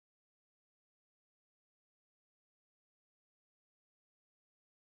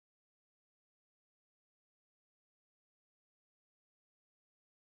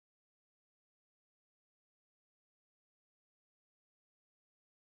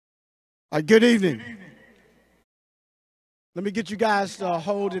Good evening. Let me get you guys to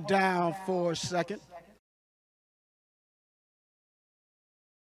hold it down for a second.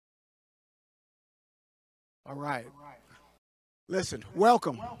 All right. Listen,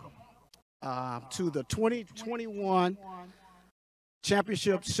 welcome to the 2021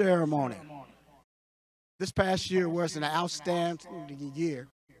 championship ceremony. This past year was an outstanding year,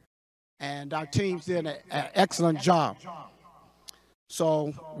 and our teams did an excellent job.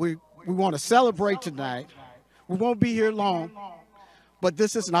 So we want to celebrate tonight. We won't be here long, but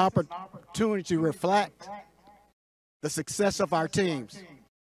this is an opportunity to reflect the success of our teams.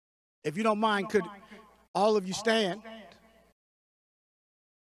 If you don't mind, could all of you stand?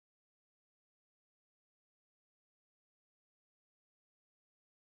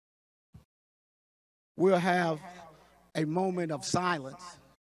 We'll have a moment of silence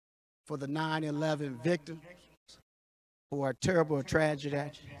for the 9/11 victims who are terrible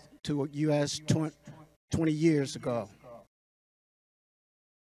tragedy to U.S. 20 years ago.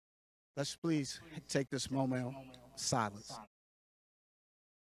 Let's please take this moment of silence.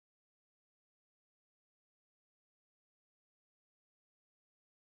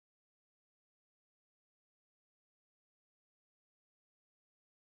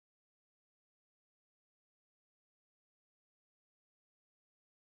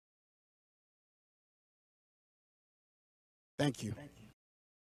 Thank you.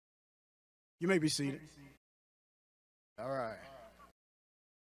 You may be seated. All right.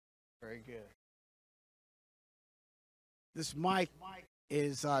 Very good. This mic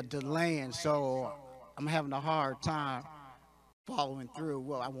is delaying, so I'm having a hard time following through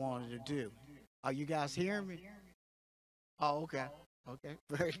what I wanted to do. Are you guys hearing me? Oh, okay. Okay.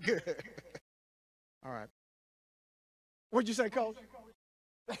 Very good. All right. What'd you say, Coach?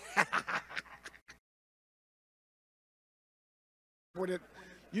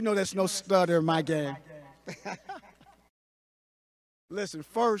 You know there's no stutter in my game. Listen,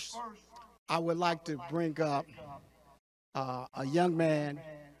 first, I would like to bring up a young man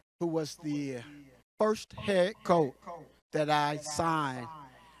who was the first head coach that I signed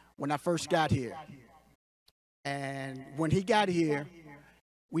when I first got here. And when he got here,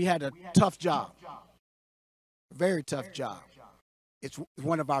 we had a tough job, very tough job. It's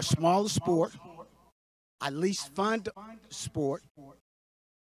one of our smallest sports, our least fun sport,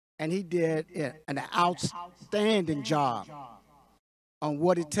 and he did an outstanding job on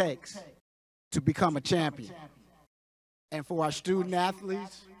what it takes to become a champion. And for our student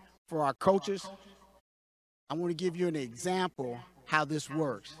athletes, for our coaches, I want to give you an example how this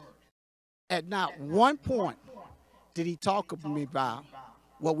works. At not one point did he talk to me about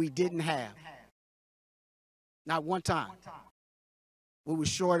what we didn't have. Not one time. We were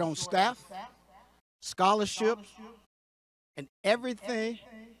short on staff, scholarships, and everything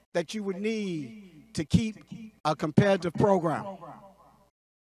that you would need to keep a competitive program.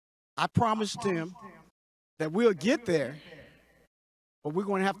 I promised him that we'll get there, but we're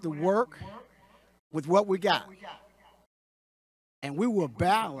going to have to work with what we got. And we will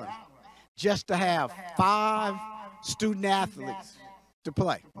balance just to have 5 student athletes to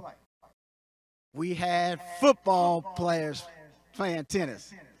play. We had football players playing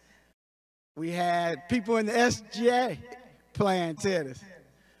tennis. We had people in the SGA playing tennis.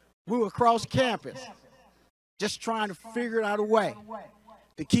 We were across campus just trying to figure out a way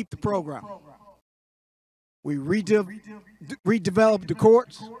to keep the program. We redeveloped the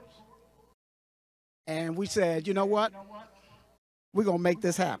courts, and we said, you know what? We're going to make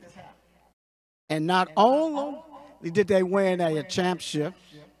this happen. And not only did they win a championship,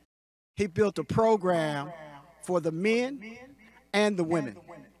 he built a program for the men and the women.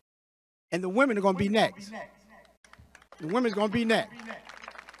 And the women are going to be next. The women's going to be next.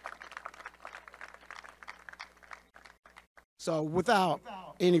 So without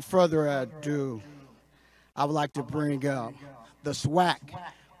any further ado, I would like to bring up the SWAC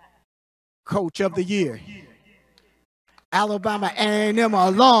Coach of the Year, Alabama A&M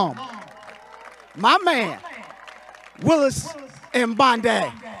alum, my man, Willis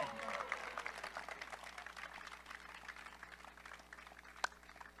Mbande.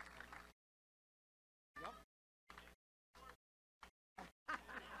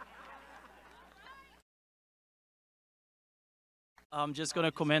 I'm just going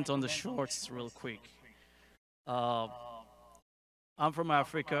to comment on the shorts real quick. I'm from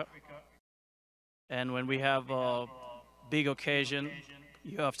Africa, and when we have a big occasion,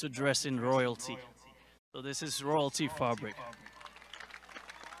 you have to dress in royalty. So this is royalty fabric.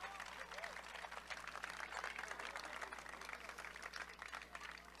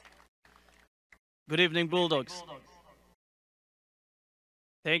 Good evening, Bulldogs.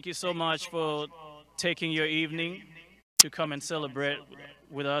 Thank you so much for taking your evening to come and celebrate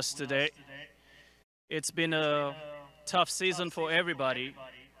with us today. It's been a tough season for everybody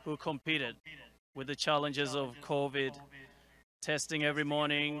who competed with the challenges of COVID, testing every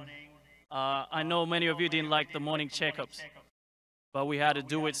morning. I know many of you didn't like the morning checkups, but we had to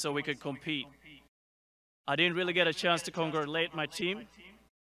do it so we could compete. I didn't really get a chance to congratulate my team.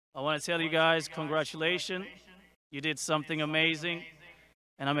 I want to tell you guys, congratulations. You did something amazing,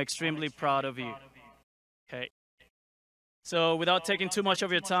 and I'm extremely proud of you. Okay. So without taking too much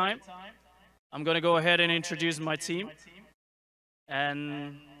of your time, I'm going to go ahead and introduce my team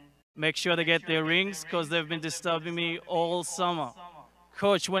and make sure they get their rings because they've been disturbing me all summer.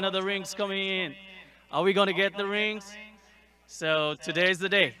 Coach, when are the rings coming in? Are we going to get the rings? So today's the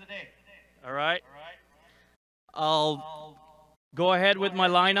day. All right. I'll go ahead with my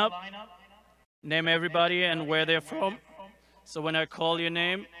lineup, name everybody and where they're from. So when I call your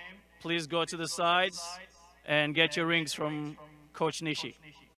name, please go to the sides and get your rings from Coach Nishi.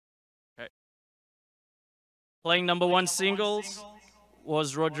 Okay. Playing number 1 singles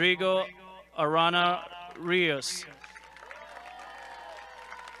was Rodrigo Arana Rios.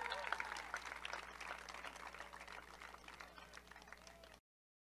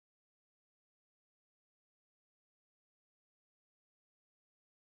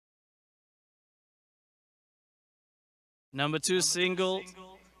 Number 2 single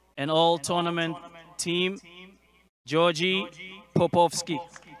and all tournament team, Georgi Popovsky.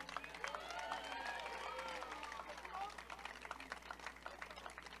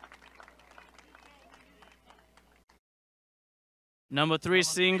 Number 3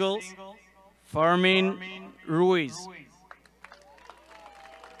 singles, Fermin Ruiz.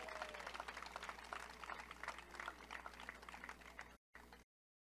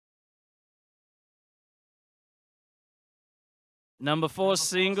 Number 4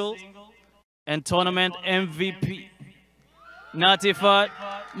 single and tournament MVP, Natifat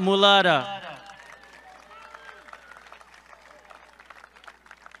Mulada.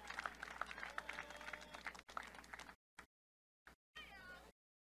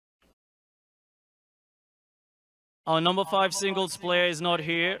 Our number 5 singles player is not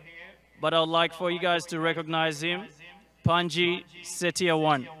here, but I'd like for you guys to recognize him, Panji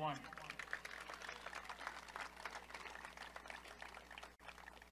Setiawan.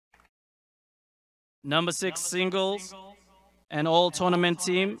 Number 6 singles and all tournament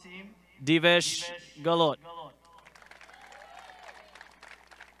team, Divesh Galot.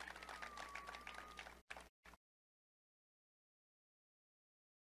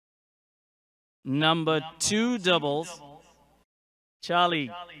 Number 2 doubles, Charlie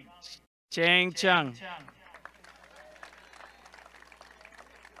Chang Chang.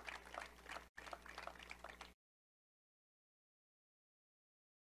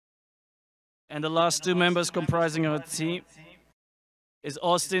 And the last 2 members comprising our team is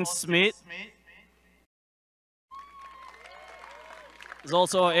Austin Smith. He's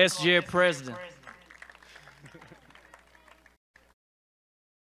also our SGA president.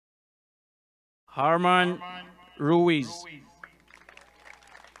 Harman Ruiz.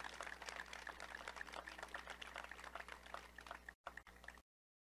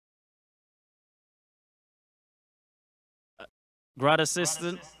 Grad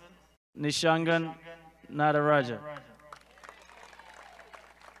assistant, Nishangan Nadaraja.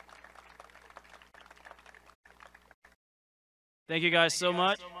 Thank you guys so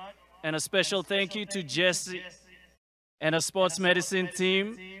much. And a special thank you to Jesse and a sports medicine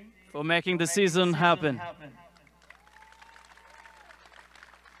team for making the season happen.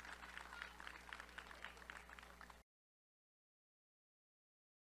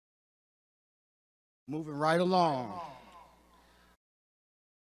 Moving right along.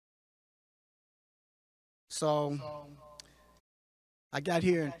 So I got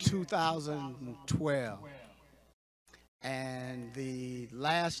here in 2012, and the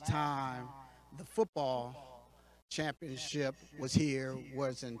last time the football championship was here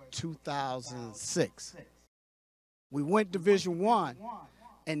was in 2006. We went Division I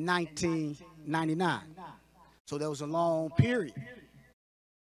in 1999, so there was a long period,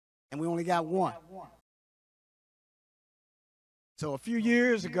 and we only got one. So a few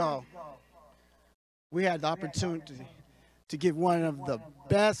years ago, we had the opportunity to get one of the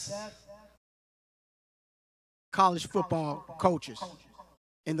best college football coaches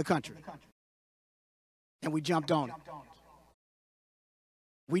in the country. And we jumped on it.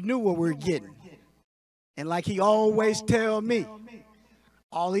 We knew what we were getting. And like he always tell me,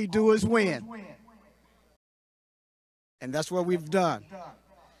 all he do is win. And that's what we've done.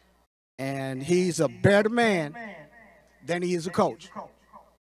 And he's a better man than he is a coach.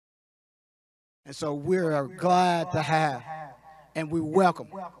 And so we're glad to have, and we welcome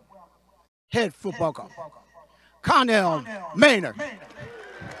head football coach, Connell Maynard.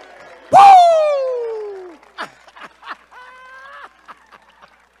 Woo!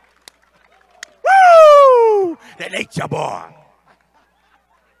 Woo! That ain't your boy.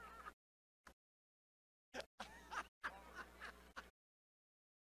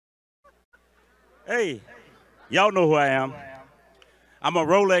 Hey, y'all know who I am. I'm a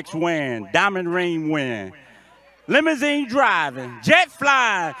Rolex wearing, diamond ring wearing, limousine driving, jet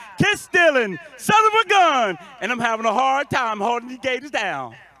flying, kiss stealing, son of a gun, and I'm having a hard time holding these gators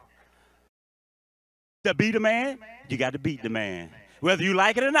down. To beat a man, you got to beat the man. Whether you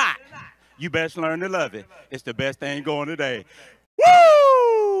like it or not, you best learn to love it. It's the best thing going today.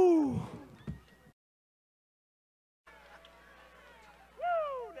 Woo! Woo!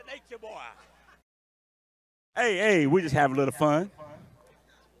 The nature boy. Hey, we just have a little fun.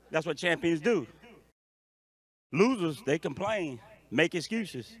 That's what champions do. Losers, they complain, make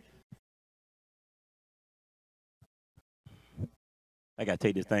excuses. I got to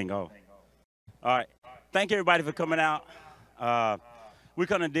take this thing off. All right. Thank everybody for coming out. We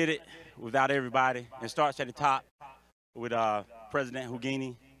couldn't have did it without everybody. It starts at the top with President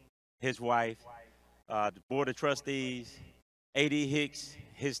Hougini, his wife, the Board of Trustees, A.D. Hicks,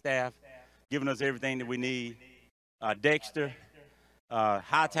 his staff, giving us everything that we need. Dexter,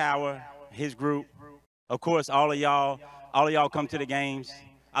 Hightower, his group. Of course, all of y'all come to the games.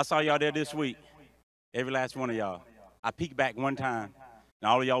 I saw y'all there this week, every last one of y'all. I peeked back one time, and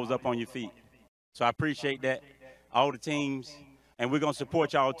all of y'all was up on your feet. So I appreciate that, all the teams, and we're going to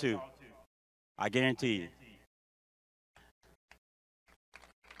support y'all too. I guarantee you.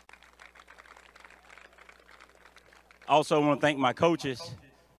 Also, I want to thank my coaches.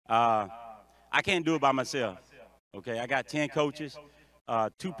 I can't do it by myself. Okay, I got 10 coaches,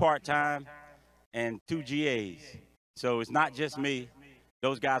 2 part-time, and 2 GAs. So it's not just me.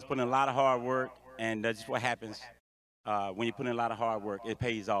 Those guys put in a lot of hard work, and that's just what happens when you put in a lot of hard work. It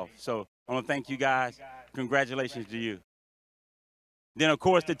pays off. So I want to thank you guys. Congratulations to you. Then, of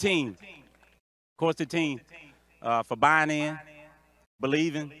course, the team. Of course, the team for buying in,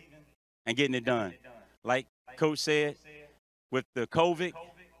 believing, and getting it done. Like Coach said, with the COVID,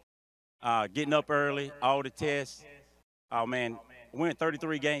 getting up early, all the tests. Oh, man, we went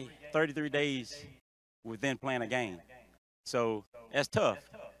 33 days within playing a game. So that's tough,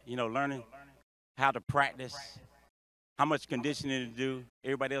 you know, learning how to practice, how much conditioning to do.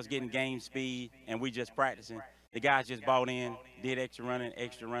 Everybody else getting game speed, and we just practicing. The guys just bought in, did extra running,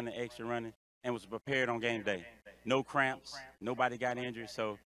 and was prepared on game day. No cramps, nobody got injured.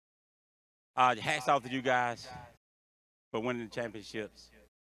 So hats off to you guys for winning the championships.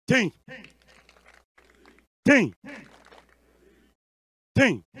 Team.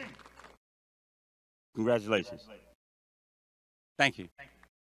 Congratulations. Thank you.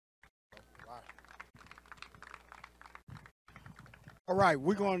 All right,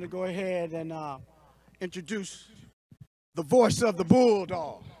 we're going to go ahead and introduce the voice of the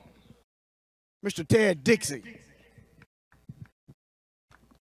Bulldog, Mr. Ted Dixie.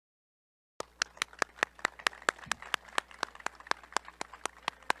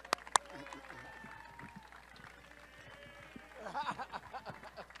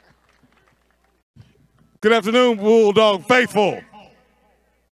 Good afternoon, Bulldog faithful.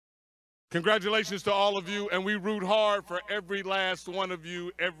 Congratulations to all of you, and we root hard for every last one of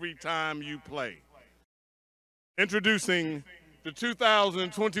you every time you play. Introducing the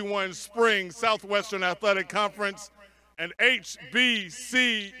 2021 Spring Southwestern Athletic Conference and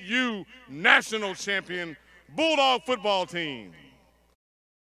HBCU National Champion Bulldog football team.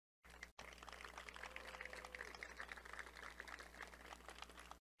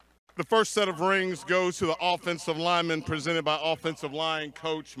 The first set of rings goes to the offensive lineman presented by offensive line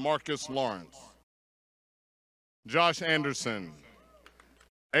coach Marcus Lawrence. Josh Anderson,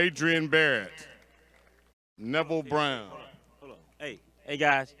 Adrian Barrett, Neville Brown. Hold on. Hey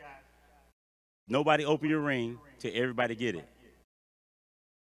guys, nobody open your ring till everybody get it.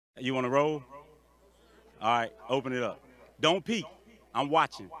 You want to roll? All right, open it up. Don't peek. I'm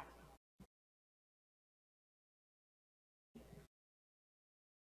watching.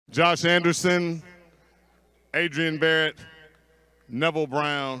 Josh Anderson, Adrian Barrett, Neville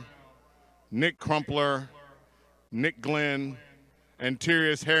Brown, Nick Crumpler, Nick Glenn,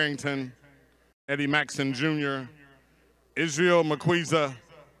 Antirius Harrington, Eddie Maxson Jr., Israel McQuiza,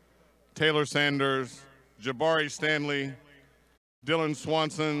 Taylor Sanders, Jabari Stanley, Dylan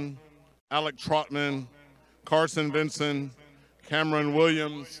Swanson, Alec Trotman, Carson Vinson, Cameron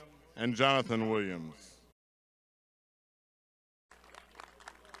Williams, and Jonathan Williams.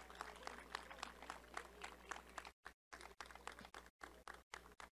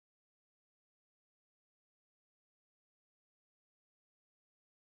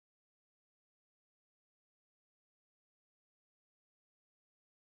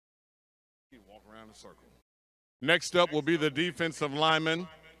 Walk around the circle. Next up will be the defensive linemen,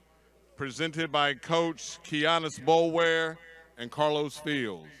 presented by Coach Kianis Bolware and Carlos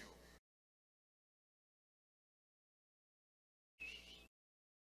Fields.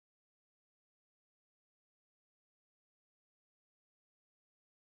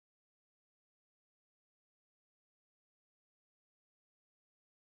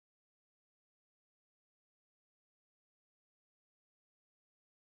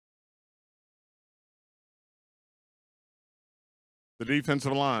 The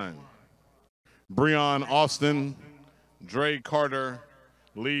defensive line, Breon Austin, Dre Carter,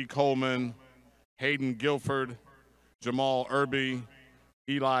 Lee Coleman, Hayden Guilford, Jamal Irby,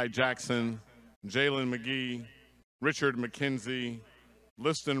 Eli Jackson, Jalen McGee, Richard McKenzie,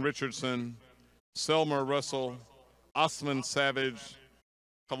 Liston Richardson, Selmer Russell, Osman Savage,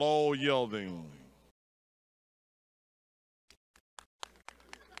 Khalil Yelding.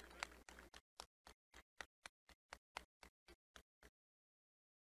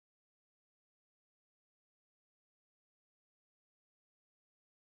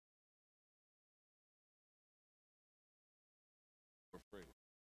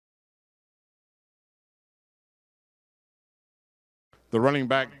 The running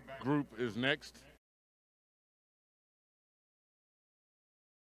back group is next.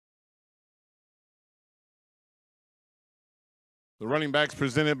 The running backs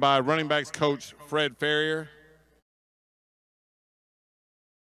presented by running backs coach Fred Ferrier,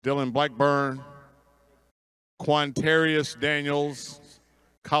 Dylan Blackburn, Quantarius Daniels,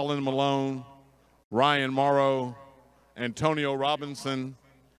 Colin Malone, Ryan Morrow, Antonio Robinson,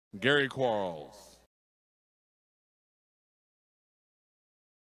 Gary Quarles.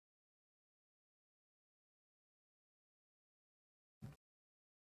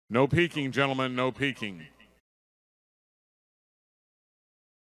 No peeking, gentlemen, no peeking.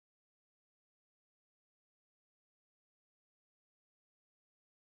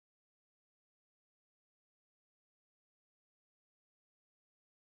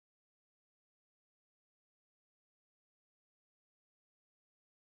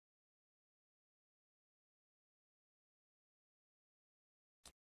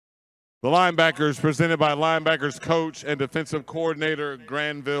 The linebackers presented by linebackers coach and defensive coordinator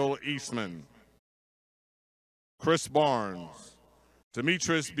Granville Eastman. Chris Barnes,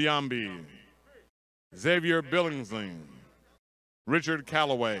 Demetrius Biambi, Xavier Billingsley, Richard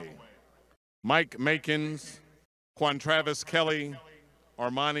Calloway, Mike Makins, Quantravis Kelly,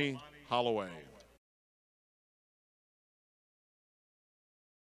 Armani Holloway.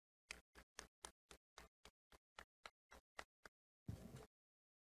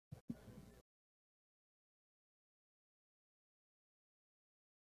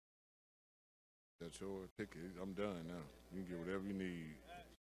 That's your ticket. I'm done now. You can get whatever you need.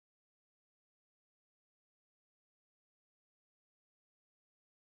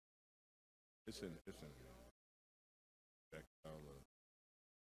 It's in. Back all up.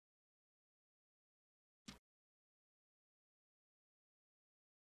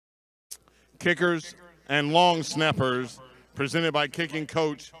 Kickers and long snappers presented by kicking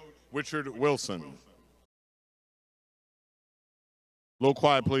coach Richard Wilson. A little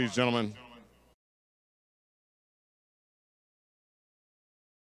quiet, please, gentlemen.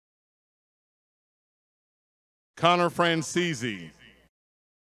 Connor Francisi,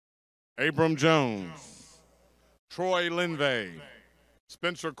 Abram Jones, Troy Linvey,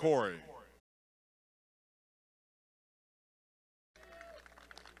 Spencer Corey.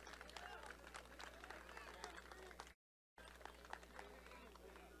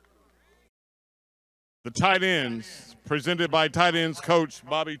 The tight ends, presented by tight ends coach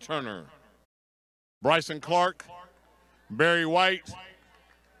Bobby Turner. Bryson Clark, Barry White,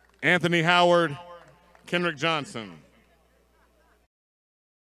 Anthony Howard, Kendrick Johnson.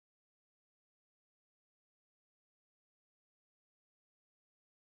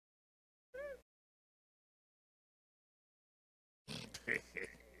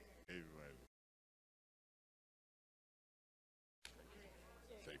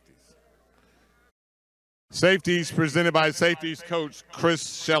 Safeties presented by safeties coach Chris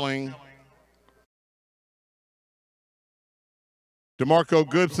Schelling. DeMarco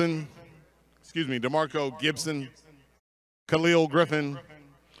Gibson, Khalil Griffin,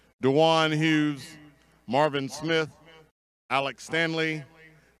 DeJuan Hughes, Marvin Smith, Alex Stanley,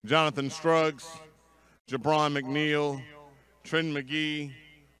 Jonathan Struggs, Jabron McNeil, Trent McGee,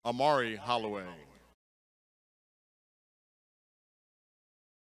 Amari Holloway.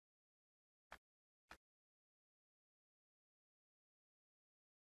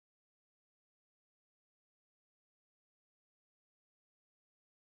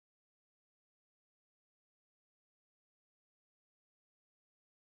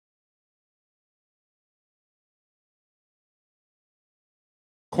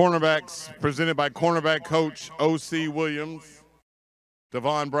 Cornerbacks presented by cornerback coach O.C. Williams,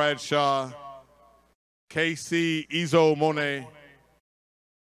 Devon Bradshaw, K.C. Izo Monet,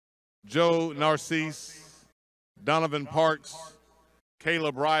 Joe Narcisse, Donovan Parks,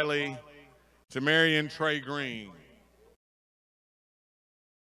 Caleb Riley, Jamarian Trey Green.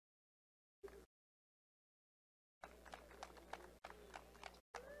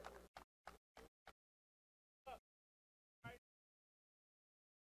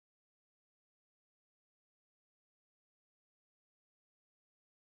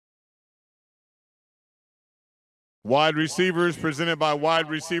 Wide receivers presented by wide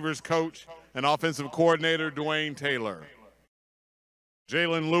receivers coach and offensive coordinator Dwayne Taylor.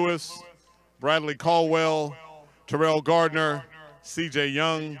 Jalen Lewis, Bradley Caldwell, Terrell Gardner, C.J.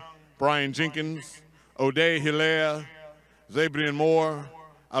 Young, Brian Jenkins, O'Day Hilaire, Zabrian Moore,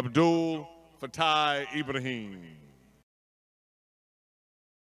 Abdul Fatai Ibrahim.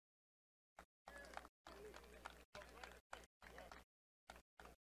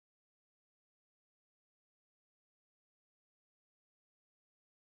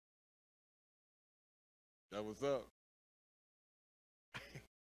 That was up.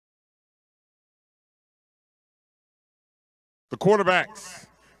 The quarterbacks,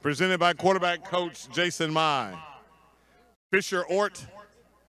 presented by quarterback coach Jason Mai. Fisher Ort,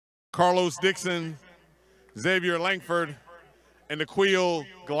 Carlos Dixon, Xavier Langford, and Aquiel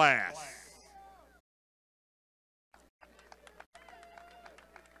Glass.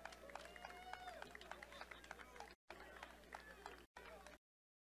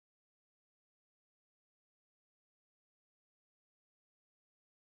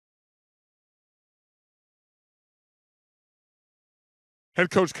 Head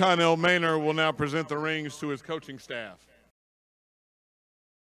coach Connell Maynor will now present the rings to his coaching staff.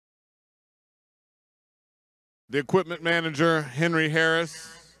 The equipment manager, Henry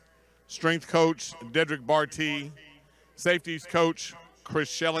Harris. Strength coach, Dedrick Bartee. Safeties coach, Chris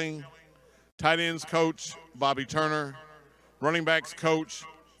Schelling. Tight ends coach, Bobby Turner. Running backs coach,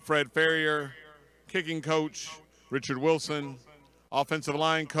 Fred Ferrier. Kicking coach, Richard Wilson. Offensive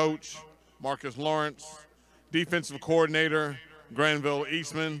line coach, Marcus Lawrence. Defensive coordinator, Granville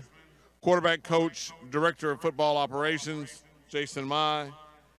Eastman, quarterback coach, director of football operations, Jason Mai,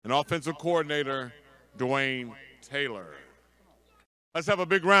 and offensive coordinator, Dwayne Taylor. Let's have a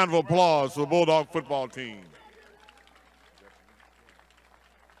big round of applause for the Bulldog football team.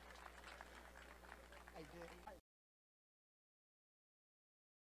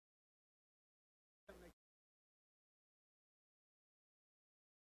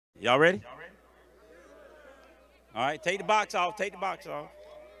 Y'all ready? All right, take the box off, take the box off.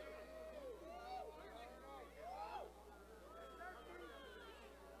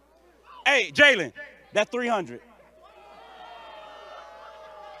 Hey, Jalen, that's 300.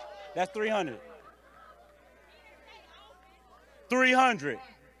 That's 300. 300.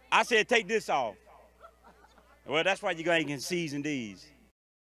 I said take this off. Well, that's why you ain't getting C's and D's.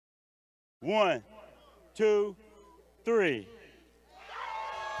 1, 2, 3.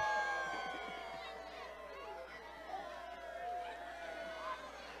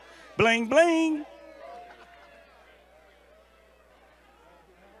 Bling, bling.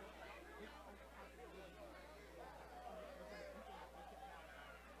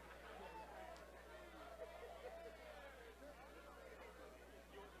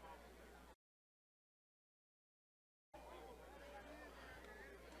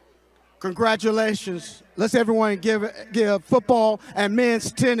 Congratulations. Let's everyone give football and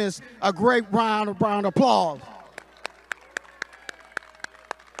men's tennis a great round of applause.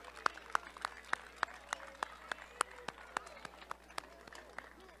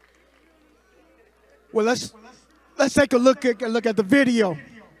 Well, let's take a look at the video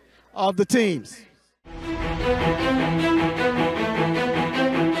of the teams.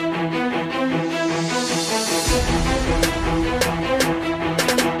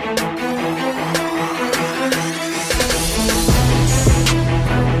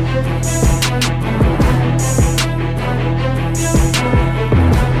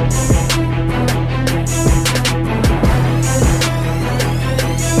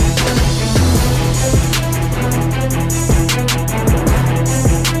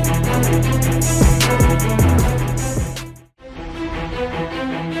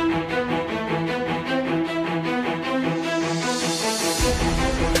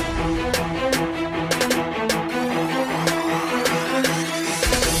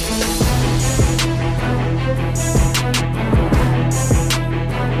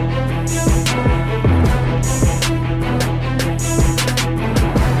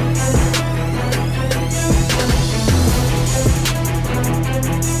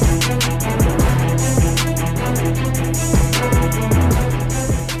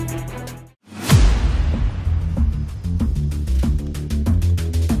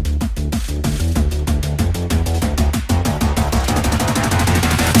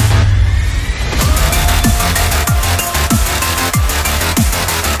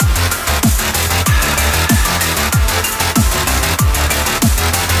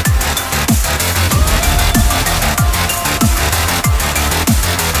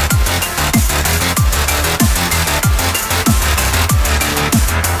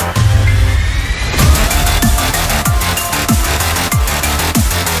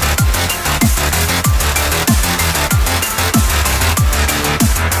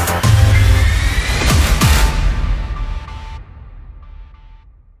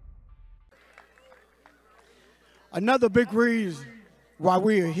 Another big reason why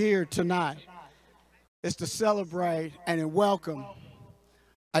we are here tonight is to celebrate and welcome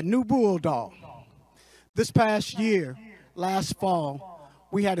a new Bulldog. This past year, last fall,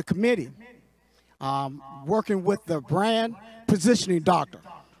 we had a committee working with the brand positioning doctor,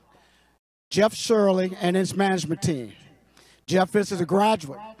 Jeff Shirley, and his management team. Jeff is a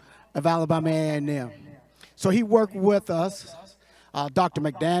graduate of Alabama A&M. So he worked with us, Dr.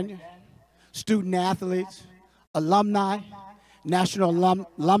 McDaniel, student athletes, alumni, national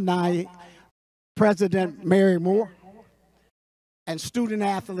alumni, President Mary Moore, and student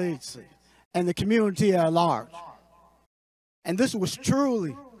athletes and the community at large. And this was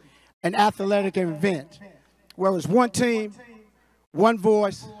truly an athletic event where it was one team, one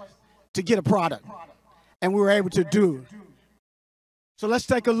voice to get a product. And we were able to do it. So let's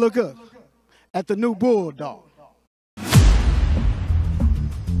take a look at the new Bulldog.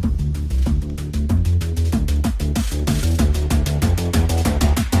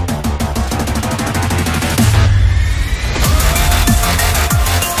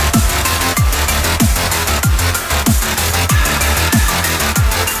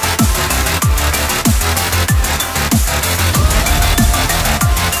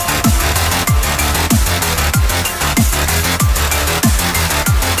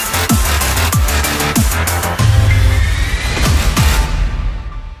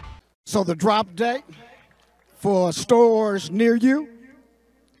 So the drop date for stores near you,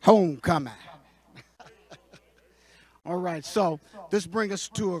 homecoming. All right, so this brings us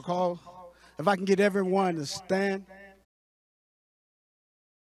to a call. If I can get everyone to stand.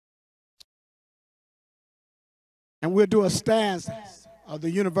 And we'll do a stance of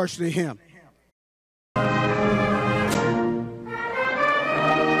the University hymn.